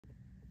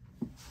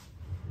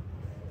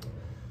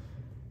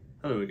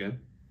Hello again.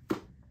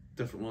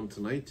 Different one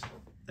tonight.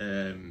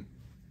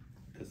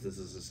 As this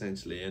is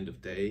essentially end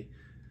of day.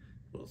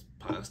 Well, it's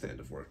past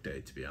end of work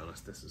day, to be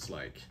honest. This is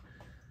like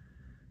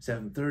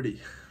 7:30.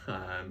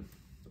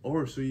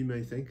 Or so you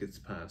may think it's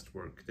past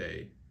work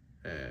day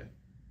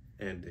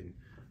ending.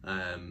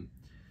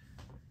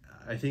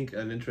 I think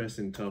an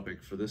interesting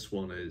topic for this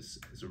one is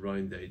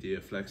around the idea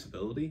of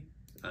flexibility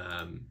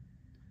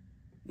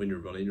when you're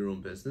running your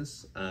own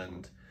business.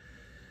 And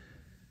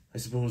I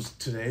suppose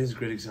today is a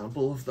great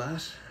example of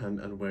that,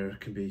 and where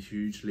it can be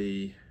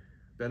hugely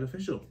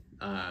beneficial,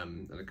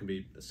 and it can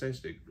be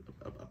essentially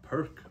a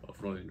perk of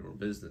running your own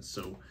business.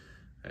 So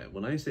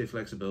when I say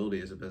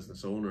flexibility as a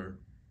business owner,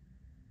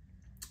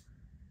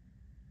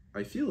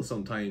 I feel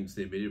sometimes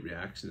the immediate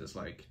reaction is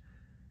like,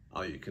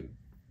 oh, you can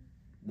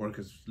work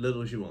as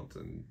little as you want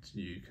and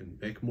you can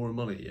make more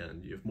money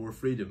and you have more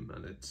freedom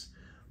and it's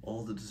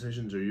all the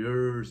decisions are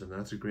yours and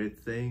that's a great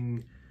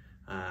thing.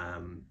 I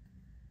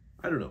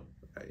don't know.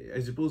 I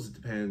suppose it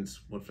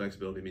depends what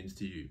flexibility means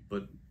to you,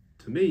 but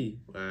to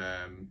me,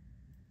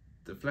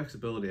 the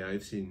flexibility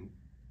I've seen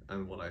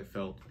and what I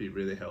felt to be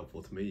really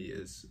helpful to me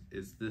is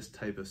this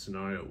type of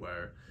scenario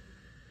where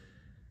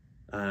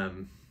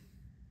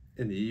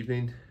in the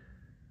evening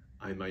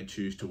I might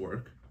choose to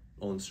work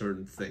on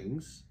certain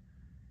things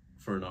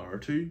for an hour or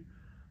two,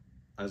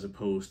 as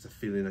opposed to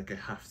feeling like I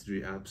have to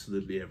do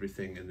absolutely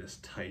everything in this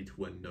tight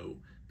window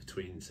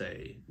between,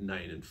 say,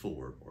 9 and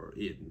 4 or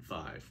 8 and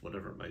 5,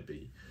 whatever it might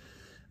be.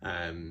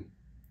 And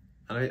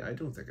I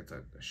don't think it's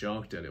a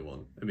shock to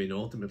anyone. I mean,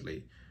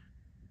 ultimately,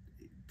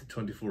 the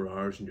 24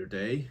 hours in your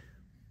day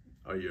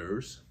are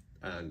yours,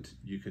 and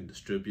you can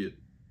distribute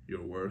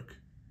your work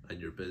and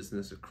your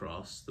business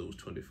across those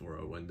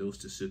 24-hour windows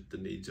to suit the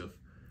needs of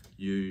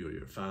you or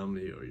your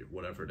family or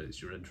whatever it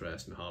is, your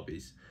interests and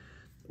hobbies,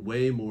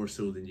 way more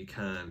so than you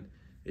can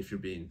if you're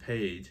being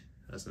paid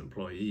as an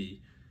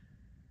employee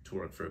to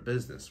work for a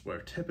business, where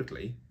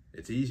typically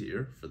it's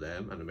easier for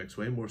them and it makes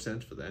way more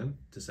sense for them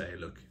to say,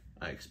 look,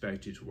 I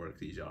expect you to work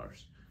these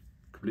hours.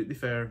 Completely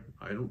fair.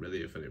 I don't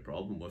really have any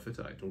problem with it.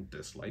 I don't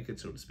dislike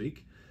it, so to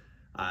speak.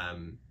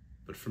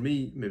 But for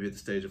me, maybe at the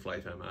stage of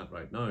life I'm at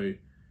right now,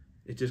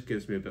 it just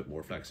gives me a bit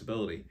more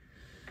flexibility,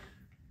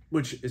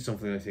 which is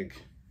something I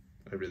think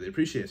I really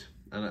appreciate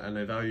and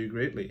I value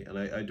greatly. And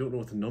I don't know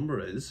what the number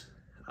is,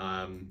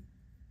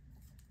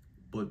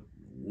 but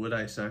would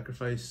I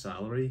sacrifice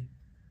salary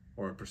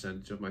or a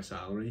percentage of my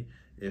salary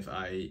if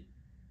I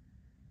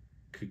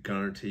could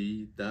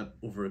guarantee that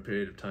over a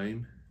period of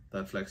time,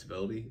 that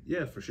flexibility?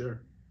 Yeah, for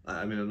sure.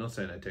 I mean, I'm not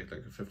saying I'd take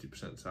like a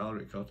 50%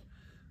 salary cut,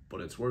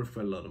 but it's worth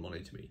quite a lot of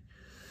money to me.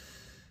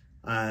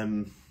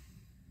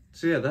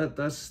 So yeah,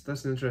 that's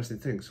an interesting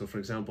thing. So for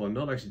example, I'm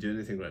not actually doing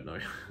anything right now.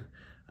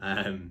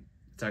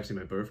 It's actually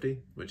my birthday,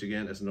 which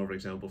again is another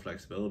example of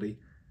flexibility.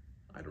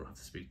 I don't have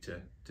to speak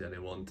to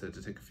anyone to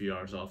take a few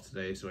hours off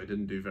today, so I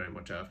didn't do very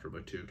much after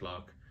about 2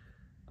 o'clock.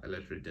 I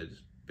literally did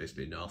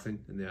basically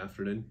nothing in the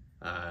afternoon,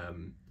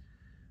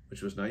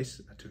 which was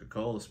nice. I took a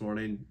call this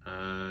morning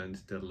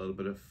and did a little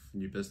bit of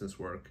new business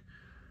work.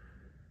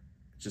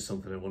 Just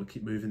something I want to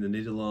keep moving the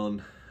needle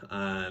on.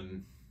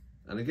 And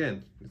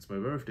again, it's my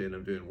birthday and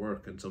I'm doing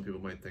work, and some people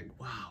might think,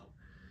 wow,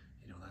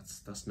 you know,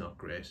 that's not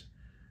great.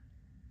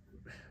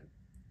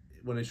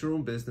 When it's your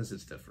own business,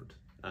 it's different,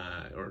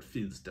 or it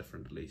feels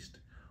different at least,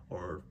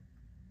 or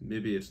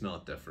maybe it's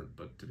not different,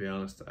 but to be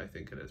honest, I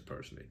think it is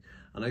personally,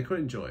 and I quite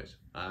enjoy it.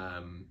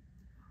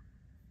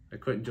 I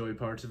quite enjoy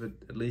parts of it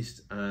at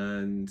least,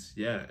 and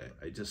yeah,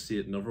 I just see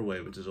it another way,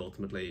 which is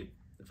ultimately,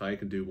 if I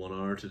can do 1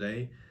 hour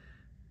today,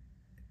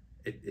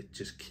 it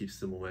just keeps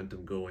the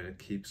momentum going. It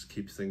keeps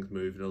things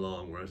moving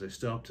along. Whereas I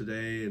stop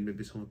today and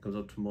maybe someone comes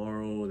up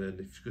tomorrow, and then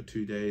if you've got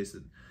 2 days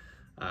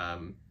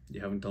that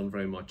you haven't done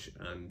very much,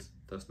 and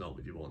that's not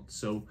what you want.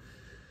 So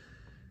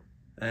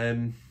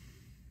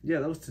yeah,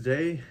 that was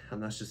today,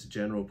 and that's just a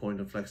general point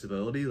of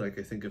flexibility. Like,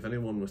 I think if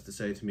anyone was to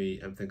say to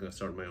me, I'm thinking of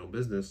starting my own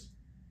business,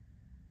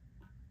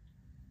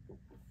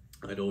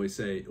 I'd always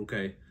say,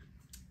 okay,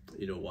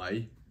 you know,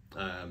 why?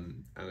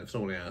 And if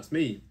someone asked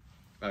me,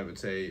 I would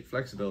say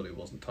flexibility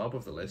wasn't top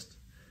of the list,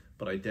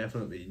 but I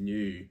definitely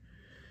knew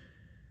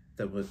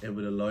that it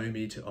would allow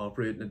me to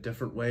operate in a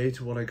different way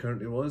to what I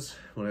currently was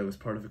when I was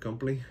part of a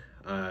company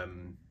that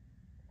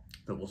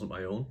wasn't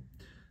my own.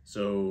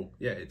 So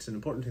yeah, it's an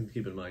important thing to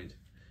keep in mind.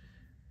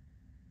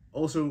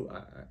 Also,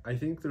 I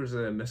think there's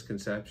a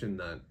misconception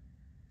that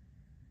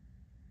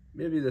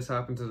maybe this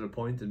happens at a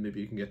point and maybe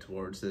you can get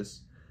towards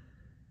this.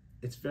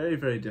 It's very,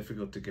 very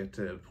difficult to get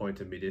to a point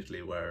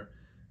immediately where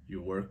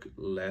you work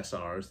less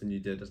hours than you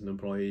did as an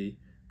employee,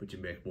 but you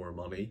make more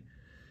money.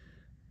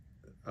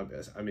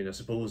 I mean, I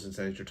suppose in a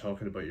sense you're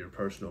talking about your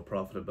personal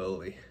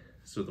profitability.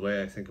 So the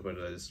way I think about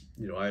it is,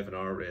 you know, I have an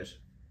hour rate.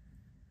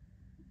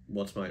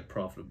 What's my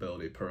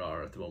profitability per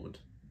hour at the moment?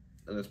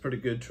 And it's pretty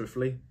good,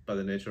 truthfully, by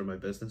the nature of my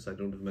business. I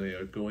don't have many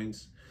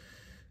outgoings.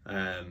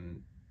 I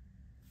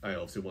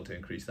obviously want to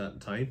increase that in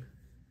time.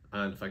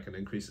 And if I can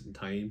increase it in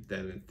time,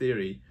 then in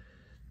theory,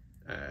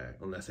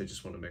 unless I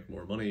just want to make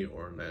more money,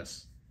 or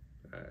unless,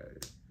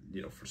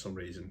 you know, for some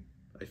reason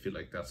I feel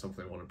like that's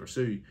something I want to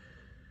pursue,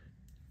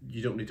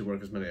 you don't need to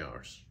work as many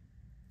hours.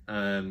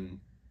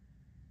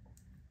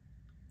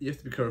 You have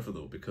to be careful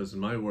though, because in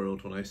my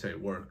world, when I say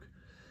work,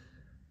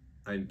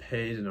 I'm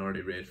paid an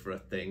hourly rate for a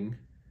thing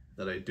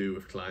that I do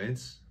with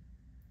clients.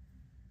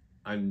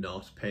 I'm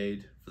not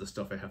paid for the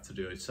stuff I have to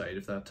do outside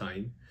of that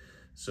time.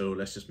 So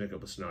let's just make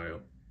up a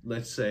scenario.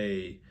 Let's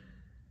say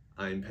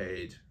I'm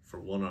paid for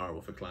 1 hour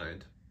with a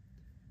client.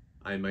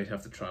 I might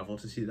have to travel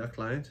to see that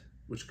client,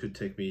 which could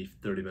take me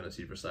 30 minutes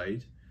either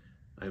side.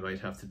 I might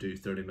have to do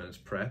 30 minutes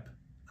prep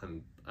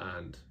and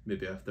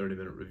maybe a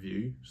 30-minute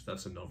review, so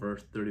that's another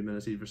 30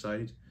 minutes either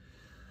side.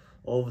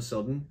 All of a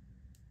sudden,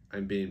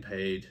 I'm being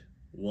paid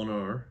 1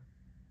 hour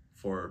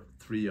for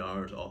 3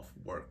 hours off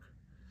work.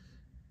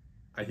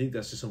 I think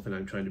that's just something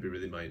I'm trying to be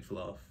really mindful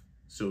of.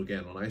 So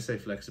again, when I say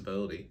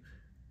flexibility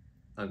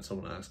and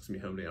someone asks me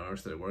how many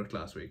hours did I work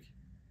last week,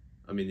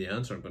 I mean, the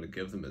answer I'm going to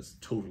give them is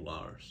total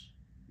hours,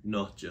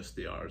 not just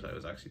the hours I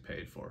was actually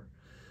paid for.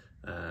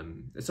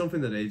 It's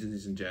something that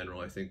agencies in general,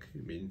 I think,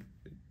 I mean,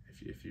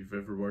 if you've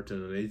ever worked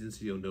in an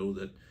agency, you'll know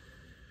that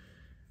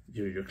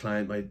your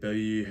client might bill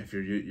you. If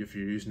you're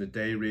using a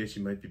day rate,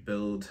 you might be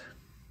billed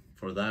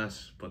for that,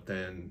 but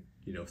then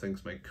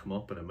things might come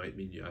up and it might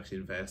mean you actually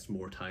invest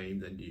more time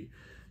than you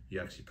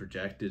actually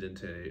projected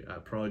into a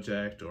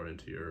project or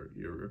into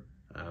your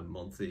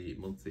monthly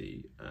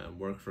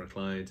work for a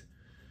client.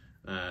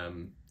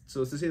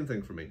 So it's the same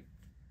thing for me.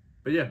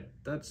 But yeah,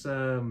 that's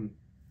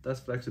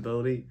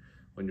flexibility.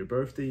 On your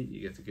birthday,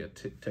 you get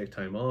to take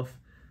time off.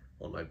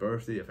 On my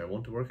birthday, if I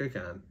want to work, I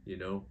can,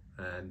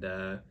 and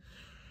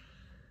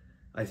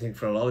I think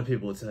for a lot of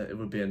people it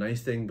would be a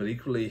nice thing, but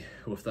equally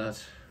with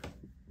that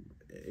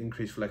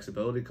increased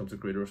flexibility comes a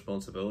greater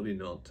responsibility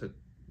not to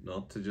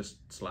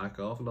just slack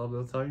off a lot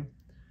of the time.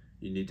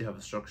 You need to have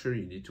a structure,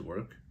 you need to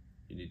work,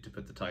 you need to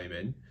put the time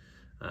in,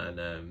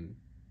 and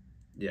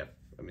yeah,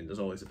 I mean, there's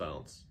always a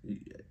balance.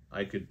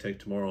 I could take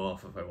tomorrow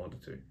off if I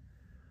wanted to,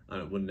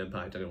 and it wouldn't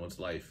impact anyone's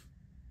life,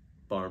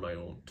 bar my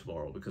own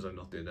tomorrow, because I'm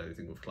not doing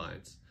anything with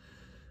clients.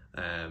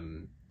 But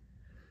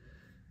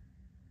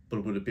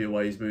would it be a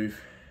wise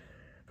move?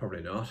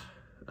 Probably not,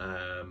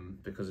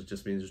 because it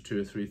just means there's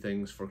 2 or 3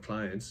 things for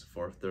clients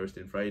for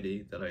Thursday and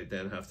Friday that I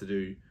then have to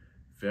do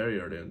very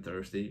early on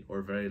Thursday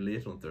or very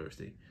late on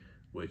Thursday,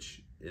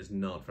 which is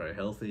not very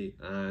healthy,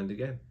 and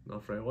again,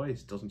 not very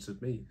wise. Doesn't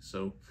suit me.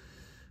 So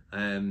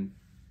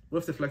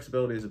with the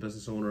flexibility as a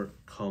business owner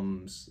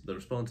comes the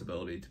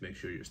responsibility to make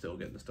sure you're still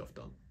getting the stuff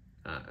done,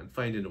 and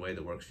finding a way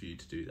that works for you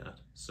to do that.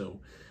 So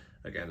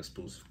again, I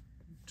suppose,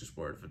 just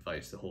word of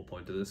advice, the whole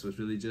point of this was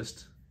really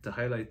just to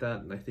highlight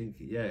that. And I think,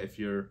 yeah, if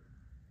you're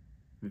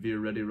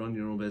ready to run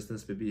your own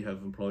business, maybe you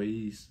have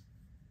employees,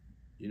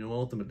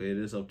 ultimately it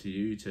is up to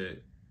you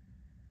to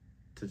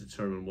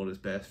determine what is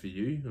best for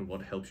you and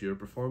what helps your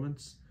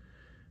performance.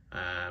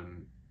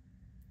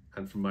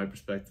 And from my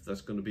perspective,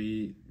 that's going to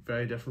be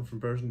very different from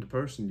person to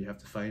person. You have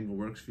to find what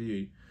works for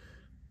you.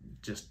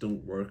 Just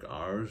don't work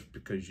hours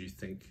because you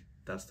think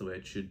that's the way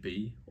it should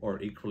be,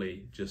 or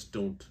equally just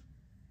don't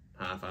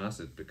half-ass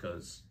it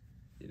because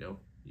you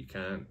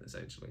can,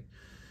 essentially.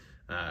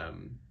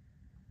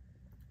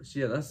 So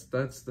yeah,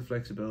 that's the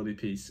flexibility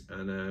piece.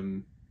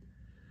 And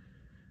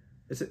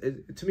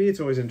to me, it's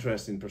always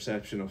interesting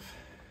perception of,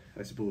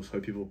 I suppose, how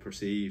people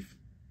perceive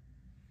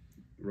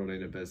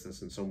running a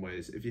business in some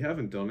ways. If you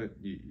haven't done it,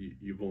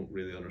 you won't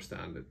really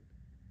understand it.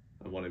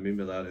 And what I mean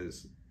by that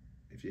is,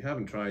 if you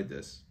haven't tried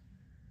this,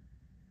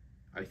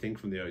 I think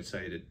from the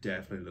outside it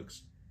definitely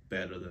looks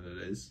better than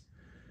it is.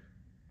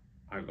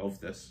 I love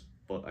this,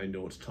 but I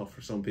know it's tough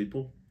for some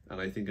people. And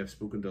I think I've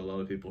spoken to a lot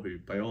of people who,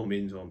 by all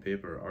means, on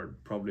paper, are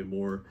probably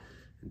more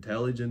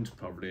intelligent,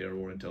 probably are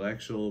more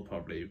intellectual,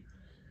 probably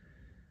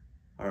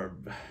are,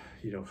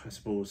 I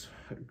suppose,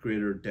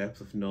 greater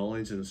depth of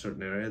knowledge in a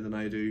certain area than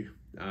I do.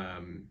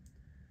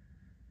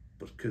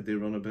 But could they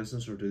run a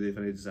business, or do they have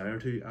any desire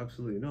to?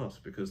 Absolutely not,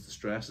 because the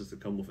stresses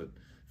that come with it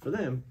for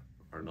them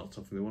are not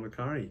something they want to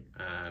carry.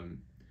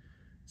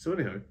 So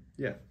anyhow,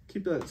 yeah,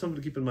 keep that something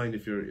to keep in mind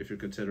if you're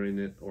considering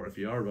it, or if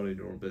you are running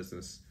your own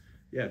business.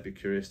 Yeah, I'd be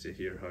curious to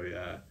hear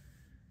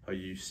how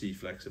you see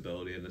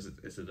flexibility, and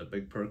is it a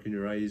big perk in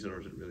your eyes, or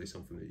is it really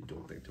something that you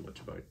don't think too much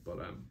about? But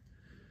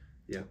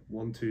yeah,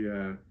 one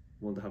to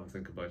have a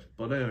think about.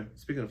 But anyway,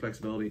 speaking of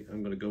flexibility,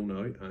 I'm going to go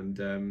now,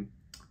 and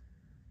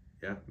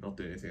yeah, not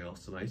do anything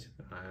else tonight,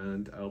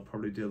 and I'll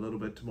probably do a little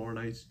bit tomorrow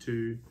night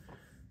to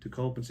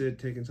compensate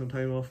taking some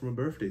time off for my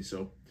birthday.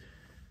 So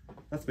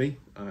that's me.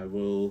 I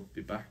will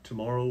be back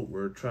tomorrow.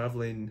 We're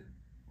traveling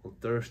on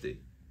Thursday.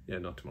 Yeah,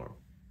 not tomorrow.